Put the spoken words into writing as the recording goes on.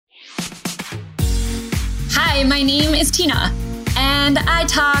Hi, my name is Tina, and I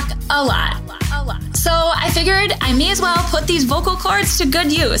talk a lot. So I figured I may as well put these vocal cords to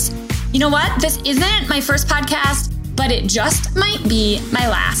good use. You know what? This isn't my first podcast, but it just might be my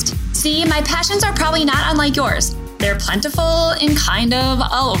last. See, my passions are probably not unlike yours. They're plentiful and kind of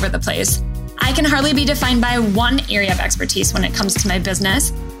all over the place. I can hardly be defined by one area of expertise when it comes to my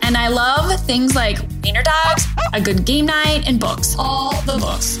business. And I love things like wiener dogs, a good game night, and books. All the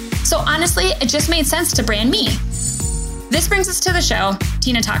books. So honestly, it just made sense to brand me. This brings us to the show,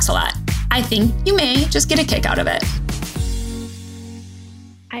 Tina Talks a Lot. I think you may just get a kick out of it.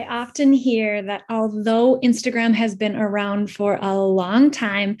 I often hear that although Instagram has been around for a long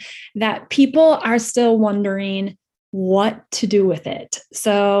time, that people are still wondering what to do with it.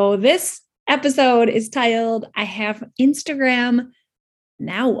 So this episode is titled, I have Instagram,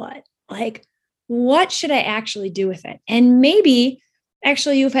 now what? Like, what should I actually do with it? And maybe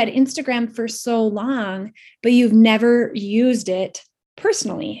actually you've had Instagram for so long, but you've never used it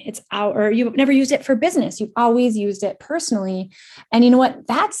personally. It's out, or you've never used it for business. You've always used it personally. And you know what?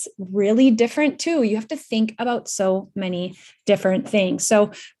 That's really different too. You have to think about so many different things.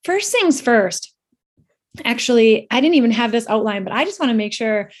 So first things first, actually, I didn't even have this outline, but I just want to make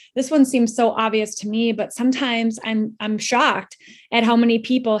sure. This one seems so obvious to me, but sometimes I'm shocked at how many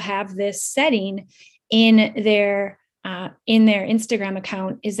people have this setting in their Instagram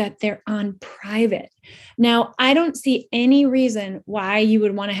account, is that they're on private. Now, I don't see any reason why you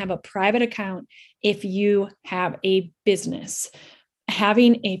would want to have a private account if you have a business.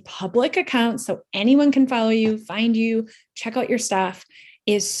 Having a public account so anyone can follow you, find you, check out your stuff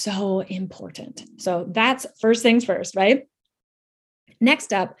is so important. So that's first things first, right?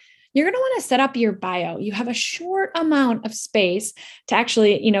 Next up, you're going to want to set up your bio. You have a short amount of space to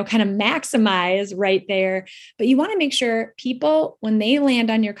actually, kind of maximize right there, but you want to make sure people, when they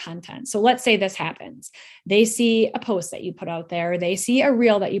land on your content, so let's say this happens, they see a post that you put out there, they see a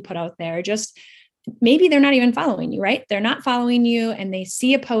reel that you put out there, just maybe they're not even following you, right? They're not following you and they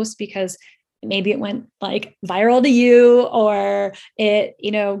see a post because maybe it went like viral to you, or it,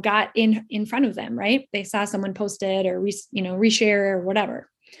 got in front of them, right? They saw someone post it or, reshare or whatever.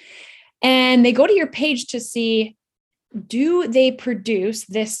 And they go to your page to see, do they produce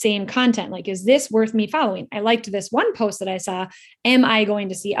this same content? Like, is this worth me following? I liked this one post that I saw. Am I going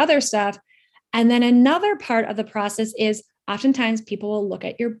to see other stuff? And then another part of the process is oftentimes people will look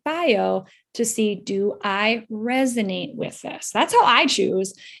at your bio to see, do I resonate with this? That's how I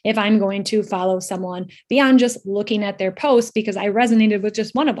choose if I'm going to follow someone beyond just looking at their posts because I resonated with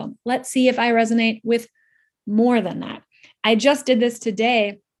just one of them. Let's see if I resonate with more than that. I just did this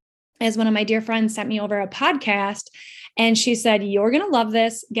today as one of my dear friends sent me over a podcast, and she said, you're going to love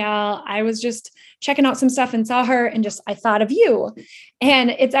this, gal. I was just checking out some stuff and saw her and I thought of you. And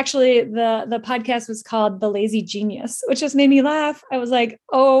it's actually, the podcast was called The Lazy Genius, which just made me laugh. I was like,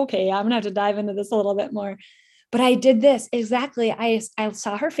 oh, okay, I'm going to have to dive into this a little bit more. But I did this exactly. I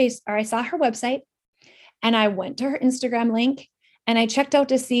saw her I saw her website, and I went to her Instagram link and I checked out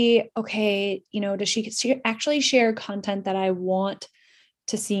to see, okay, does she actually share content that I want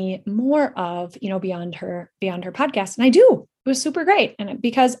to see more of, beyond her podcast. And I do. It was super great. And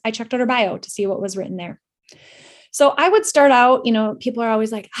because I checked out her bio to see what was written there. So I would start out, people are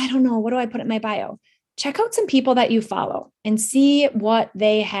always like, I don't know, what do I put in my bio? Check out some people that you follow and see what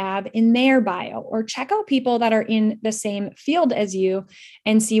they have in their bio, or check out people that are in the same field as you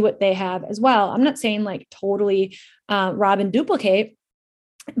and see what they have as well. I'm not saying like totally rob and duplicate,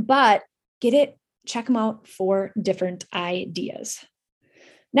 but check them out for different ideas.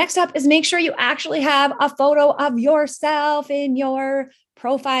 Next up is make sure you actually have a photo of yourself in your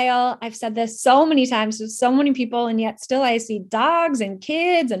profile. I've said this so many times to so many people, and yet still I see dogs and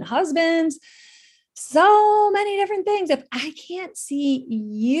kids and husbands, so many different things. If I can't see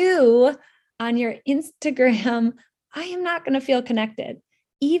you on your Instagram, I am not going to feel connected.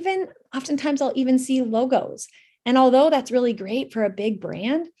 Even oftentimes I'll even see logos. And although that's really great for a big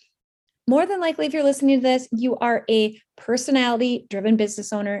brand, more than likely, if you're listening to this, you are a personality-driven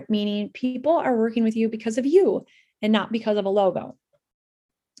business owner, meaning people are working with you because of you and not because of a logo.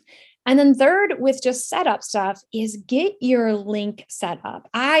 And then third, with just setup stuff, is get your link set up.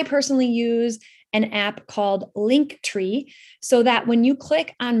 I personally use an app called Linktree so that when you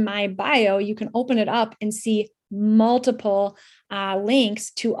click on my bio, you can open it up and see multiple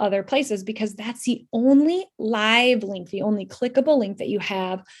links to other places, because that's the only live link, the only clickable link that you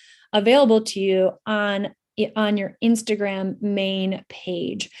have available to you on your Instagram main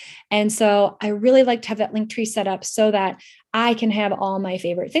page. And so I really like to have that Linktree set up so that I can have all my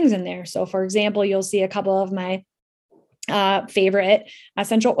favorite things in there. So for example, you'll see a couple of my favorite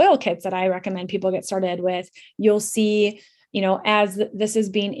essential oil kits that I recommend people get started with. You'll see, as this is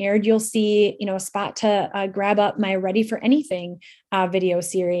being aired, you'll see, a spot to grab up my Ready for Anything video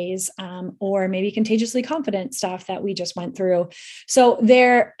series, or maybe Contagiously Confident stuff that we just went through. So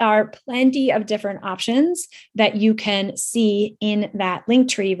there are plenty of different options that you can see in that link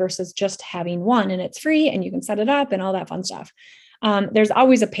tree versus just having one, and it's free and you can set it up and all that fun stuff. There's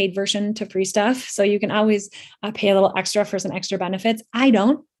always a paid version to free stuff. So you can always pay a little extra for some extra benefits. I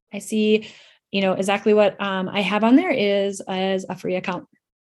don't. I see, exactly what I have on there is as a free account.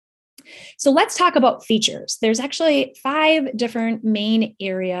 So let's talk about features. There's actually 5 different main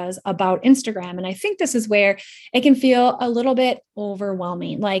areas about Instagram. And I think this is where it can feel a little bit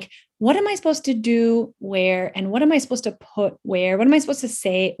overwhelming. Like, what am I supposed to do where? And what am I supposed to put where? What am I supposed to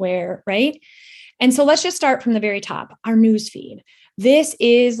say where? Right? And so let's just start from the very top, our news feed. This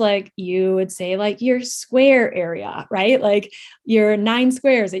is like, you would say, like your square area, right? Like your 9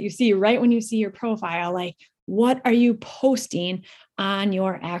 squares that you see right when you see your profile. Like, what are you posting on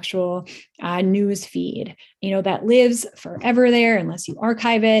your actual news feed? That lives forever there unless you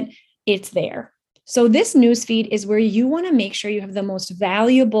archive it. It's there. So this news feed is where you want to make sure you have the most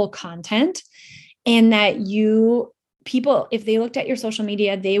valuable content, and that people, if they looked at your social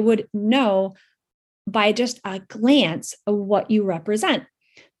media, they would know by just a glance of what you represent.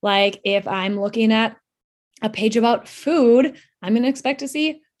 Like if I'm looking at a page about food, I'm going to expect to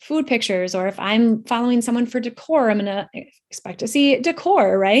see food pictures. Or if I'm following someone for decor, I'm going to expect to see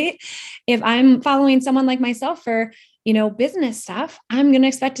decor, right? If I'm following someone like myself for, business stuff, I'm going to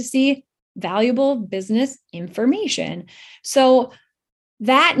expect to see valuable business information. So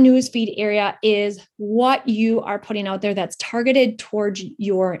that newsfeed area is what you are putting out there that's targeted towards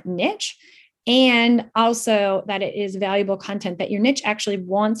your niche. And also that it is valuable content that your niche actually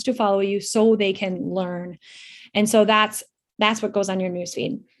wants to follow you so they can learn. And so that's what goes on your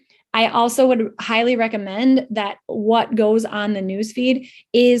newsfeed. I also would highly recommend that what goes on the newsfeed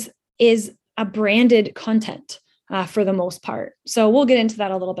is a branded content for the most part. So we'll get into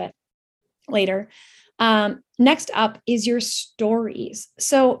that a little bit later. Next up is your stories.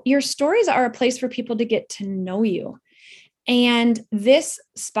 So your stories are a place for people to get to know you. And this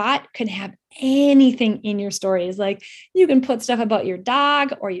spot can have anything in your stories. Like you can put stuff about your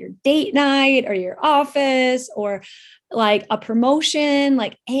dog or your date night or your office or like a promotion,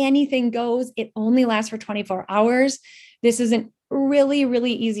 like anything goes. It only lasts for 24 hours. This is a really,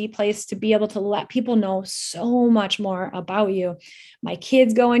 really easy place to be able to let people know so much more about you. My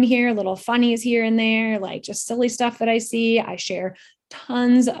kids go in here, little funnies here and there, like just silly stuff that I see. I share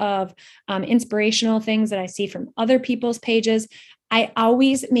tons of inspirational things that I see from other people's pages. I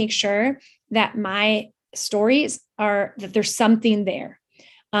always make sure that my stories that there's something there.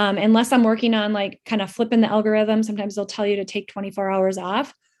 Unless I'm working on like kind of flipping the algorithm, sometimes they'll tell you to take 24 hours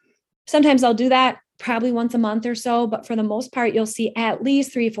off. Sometimes I'll do that probably once a month or so, but for the most part, you'll see at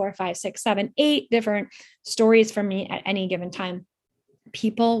least 3, 4, 5, 6, 7, 8 different stories from me at any given time.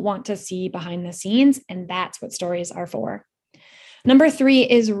 People want to see behind the scenes, and that's what stories are for. Number 3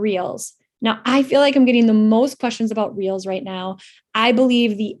 is Reels. Now, I feel like I'm getting the most questions about Reels right now. I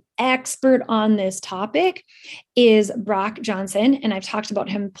believe the expert on this topic is Brock Johnson, and I've talked about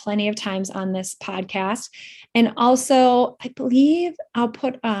him plenty of times on this podcast. And also, I believe I'll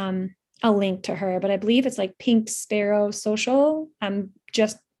put a link to her, but I believe it's like Pink Sparrow Social. I'm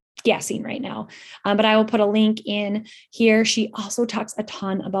just guessing right now, but I will put a link in here. She also talks a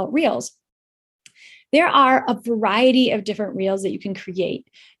ton about Reels. There are a variety of different reels that you can create.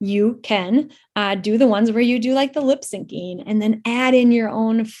 You can do the ones where you do like the lip syncing and then add in your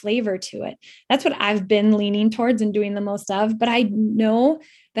own flavor to it. That's what I've been leaning towards and doing the most of, but I know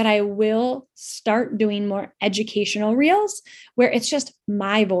that I will start doing more educational reels where it's just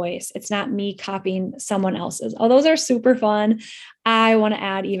my voice. It's not me copying someone else's. Oh, those are super fun. I want to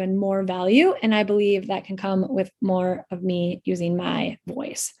add even more value, and I believe that can come with more of me using my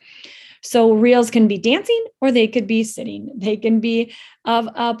voice. So reels can be dancing or they could be sitting. They can be of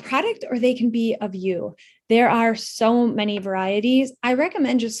a product or they can be of you. There are so many varieties. I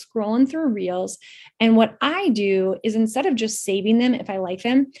recommend just scrolling through reels. And what I do is instead of just saving them, if I like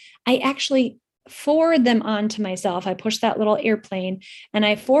them, I actually forward them on to myself. I push that little airplane and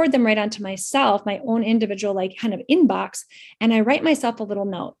I forward them right onto myself, my own individual, like kind of inbox. And I write myself a little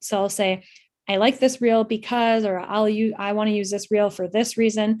note. So I'll say, I like this reel because, or I want to use this reel for this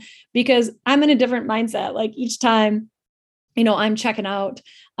reason, because I'm in a different mindset. Like each time, I'm checking out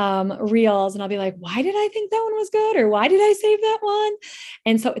reels and I'll be like, why did I think that one was good? Or why did I save that one?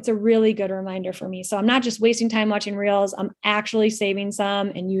 And so it's a really good reminder for me. So I'm not just wasting time watching reels. I'm actually saving some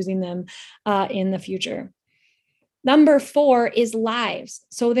and using them in the future. Number 4 is lives.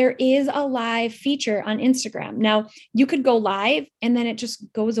 So there is a live feature on Instagram. Now, you could go live and then it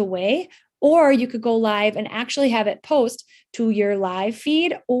just goes away, or you could go live and actually have it post to your live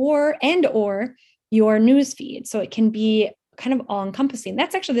feed or your news feed. So it can be kind of all encompassing.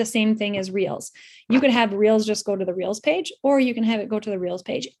 That's actually the same thing as Reels. You could have Reels just go to the Reels page, or you can have it go to the Reels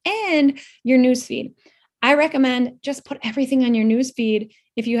page and your news feed. I recommend just put everything on your news feed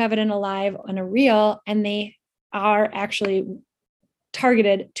if you have it in a live on a reel and they are actually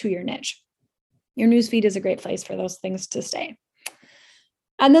targeted to your niche. Your newsfeed is a great place for those things to stay.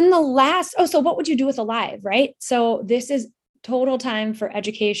 And then the last, so what would you do with a live, right? So this is total time for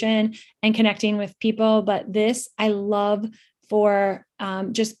education and connecting with people, but this I love for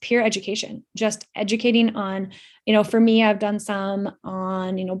just peer education, just educating on, for me, I've done some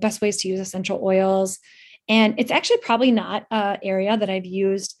on, best ways to use essential oils. And it's actually probably not an area that I've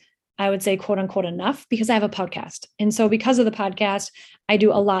used, I would say, quote unquote, enough, because I have a podcast. And so because of the podcast, I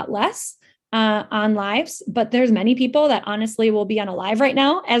do a lot less on lives, but there's many people that honestly will be on a live right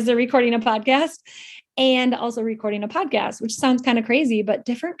now as they're recording a podcast and also recording a podcast, which sounds kind of crazy, but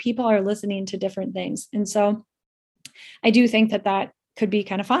different people are listening to different things. And so I do think that could be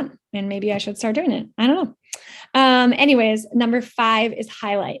kind of fun, and maybe I should start doing it. I don't know. Anyways, number 5 is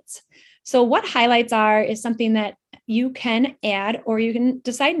highlights. So what highlights are is something that you can add or you can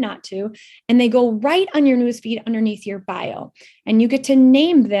decide not to, and they go right on your newsfeed underneath your bio, and you get to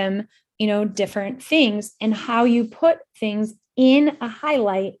name them, different things. And how you put things in a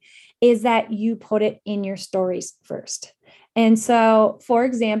highlight is that you put it in your stories first. And so, for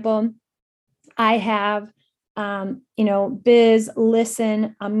example, I have, biz,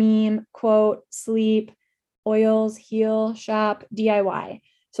 listen, a meme, quote, sleep, oils, heal, shop, DIY.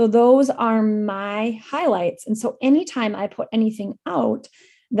 So those are my highlights. And so anytime I put anything out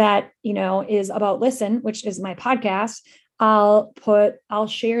that, is about listen, which is my podcast, I'll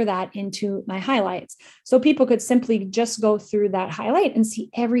share that into my highlights. So people could simply just go through that highlight and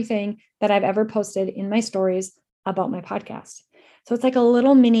see everything that I've ever posted in my stories about my podcast. So it's like a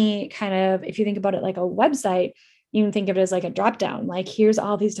little mini kind of, if you think about it like a website, you can think of it as like a drop down, like here's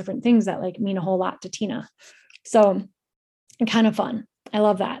all these different things that like mean a whole lot to Tina. So kind of fun. I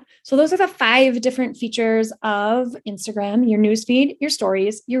love that. So those are the 5 different features of Instagram: your newsfeed, your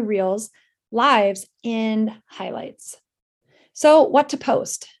stories, your reels, lives, and highlights. So what to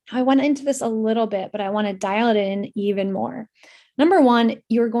post? I went into this a little bit, but I want to dial it in even more. Number 1,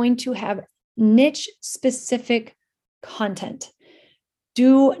 you're going to have niche specific content.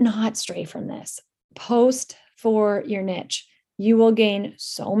 Do not stray from this. Post for your niche. You will gain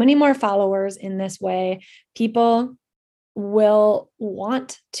so many more followers in this way. People will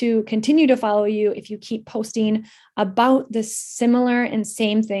want to continue to follow you if you keep posting about the similar and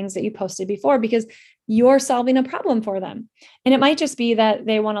same things that you posted before, because you're solving a problem for them. And it might just be that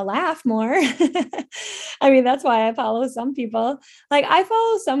they want to laugh more. I mean, that's why I follow some people. Like I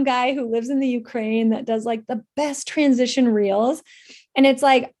follow some guy who lives in the Ukraine that does like the best transition reels. And it's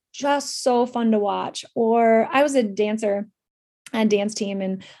like just so fun to watch. Or I was a dancer and dance team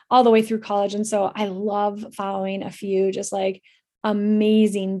and all the way through college. And so I love following a few just like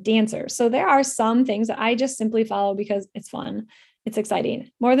amazing dancers. So there are some things that I just simply follow because it's fun. It's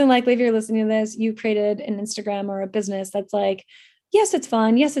exciting. More than likely, if you're listening to this, you created an Instagram or a business that's like, yes, it's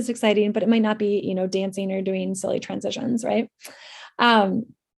fun. Yes, it's exciting, but it might not be, dancing or doing silly transitions, right?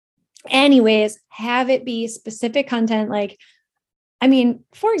 Anyways, have it be specific content. Like, I mean,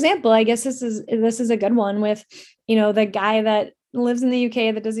 for example, I guess this is a good one with, the guy that lives in the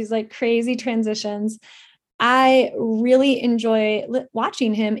UK that does these like crazy transitions. I really enjoy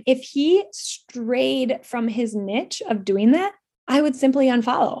watching him. If he strayed from his niche of doing that, I would simply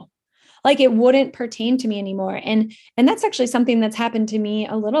unfollow. Like it wouldn't pertain to me anymore. And that's actually something that's happened to me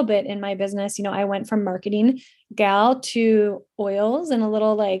a little bit in my business. I went from marketing gal to oils and a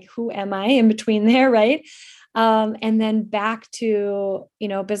little like, who am I in between there, right? And then back to,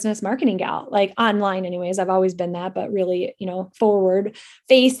 business marketing gal, like online anyways. I've always been that, but really, forward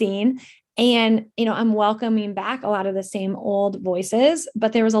facing. And, I'm welcoming back a lot of the same old voices,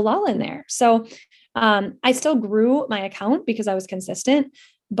 but there was a lull in there. So I still grew my account because I was consistent,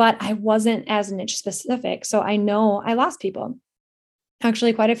 but I wasn't as niche specific. So I know I lost people,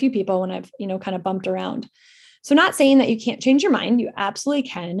 actually quite a few people when I've, kind of bumped around. So not saying that you can't change your mind, you absolutely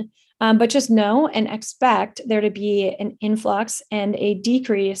can, but just know and expect there to be an influx and a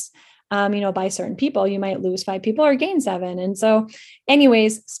decrease, by certain people. You might lose 5 people or gain 7. And so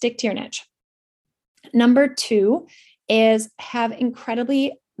anyways, stick to your niche. Number 2 is have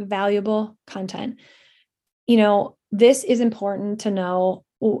incredibly valuable content. This is important to know.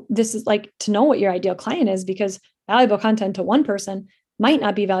 This is like to know what your ideal client is, because valuable content to one person might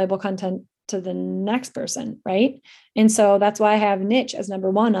not be valuable content to the next person, right? And so that's why I have niche as number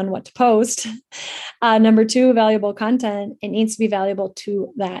one on what to post. Number two, valuable content. It needs to be valuable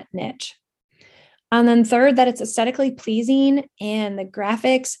to that niche. And then third, that it's aesthetically pleasing and the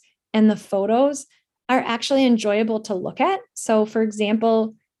graphics and the photos are actually enjoyable to look at. So for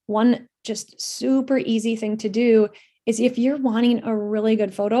example, one just super easy thing to do is if you're wanting a really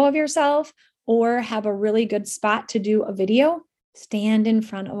good photo of yourself or have a really good spot to do a video, stand in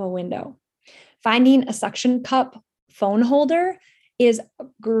front of a window. Finding a suction cup phone holder is a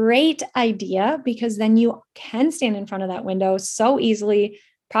great idea because then you can stand in front of that window so easily,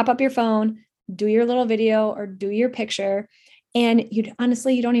 prop up your phone, do your little video or do your picture. And you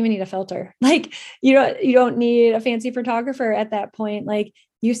don't even need a filter. Like you don't need a fancy photographer at that point. Like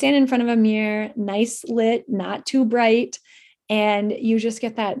you stand in front of a mirror, nice lit, not too bright, and you just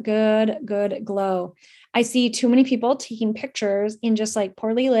get that good glow. I see too many people taking pictures in just like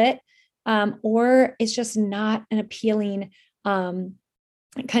poorly lit, or it's just not an appealing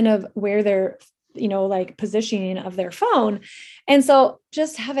kind of where they're, like positioning of their phone. And so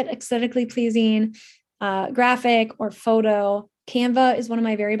just have it aesthetically pleasing, graphic or photo. Canva is one of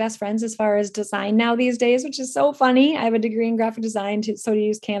my very best friends as far as design now these days, which is so funny. I have a degree in graphic design so to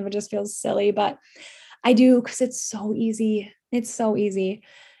use Canva just feels silly, but I do because it's so easy. It's so easy.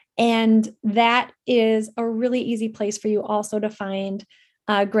 And that is a really easy place for you also to find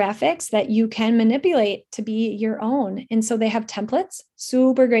graphics that you can manipulate to be your own. And so they have templates,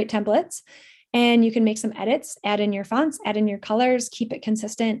 super great templates, and you can make some edits, add in your fonts, add in your colors, keep it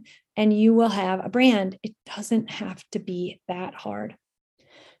consistent, and you will have a brand. It doesn't have to be that hard.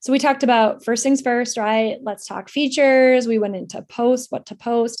 So we talked about first things first, right? Let's talk features. We went into what to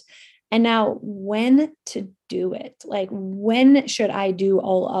post. And now when to do it. Like, when should I do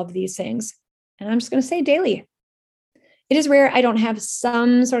all of these things? And I'm just going to say daily. It is rare I don't have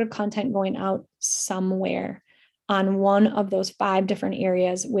some sort of content going out somewhere on one of those 5 different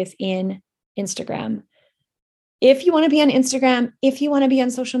areas within Instagram. If you want to be on Instagram, if you want to be on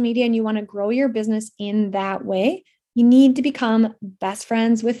social media and you want to grow your business in that way, you need to become best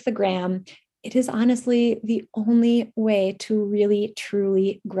friends with the gram. It is honestly the only way to really,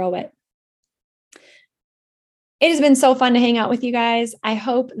 truly grow it. It has been so fun to hang out with you guys. I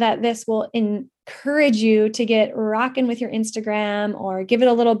hope that this will encourage you to get rocking with your Instagram or give it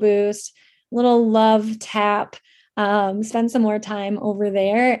a little boost, a little love tap, spend some more time over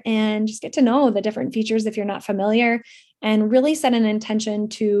there and just get to know the different features if you're not familiar and really set an intention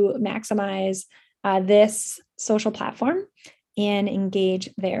to maximize this social platform and engage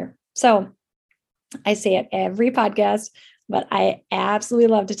there. So I say it every podcast, but I absolutely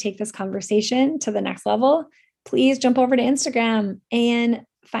love to take this conversation to the next level. Please jump over to Instagram and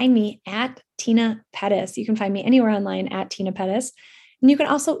find me at Tina Pettis. You can find me anywhere online at Tina Pettis. And you can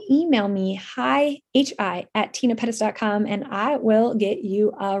also email me, hi@tinapettis.com, and I will get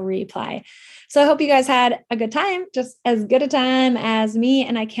you a reply. So I hope you guys had a good time, just as good a time as me.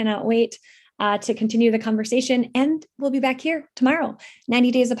 And I cannot wait to continue the conversation. And we'll be back here tomorrow,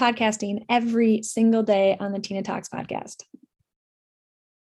 90 days of podcasting every single day on the Tina Talks podcast.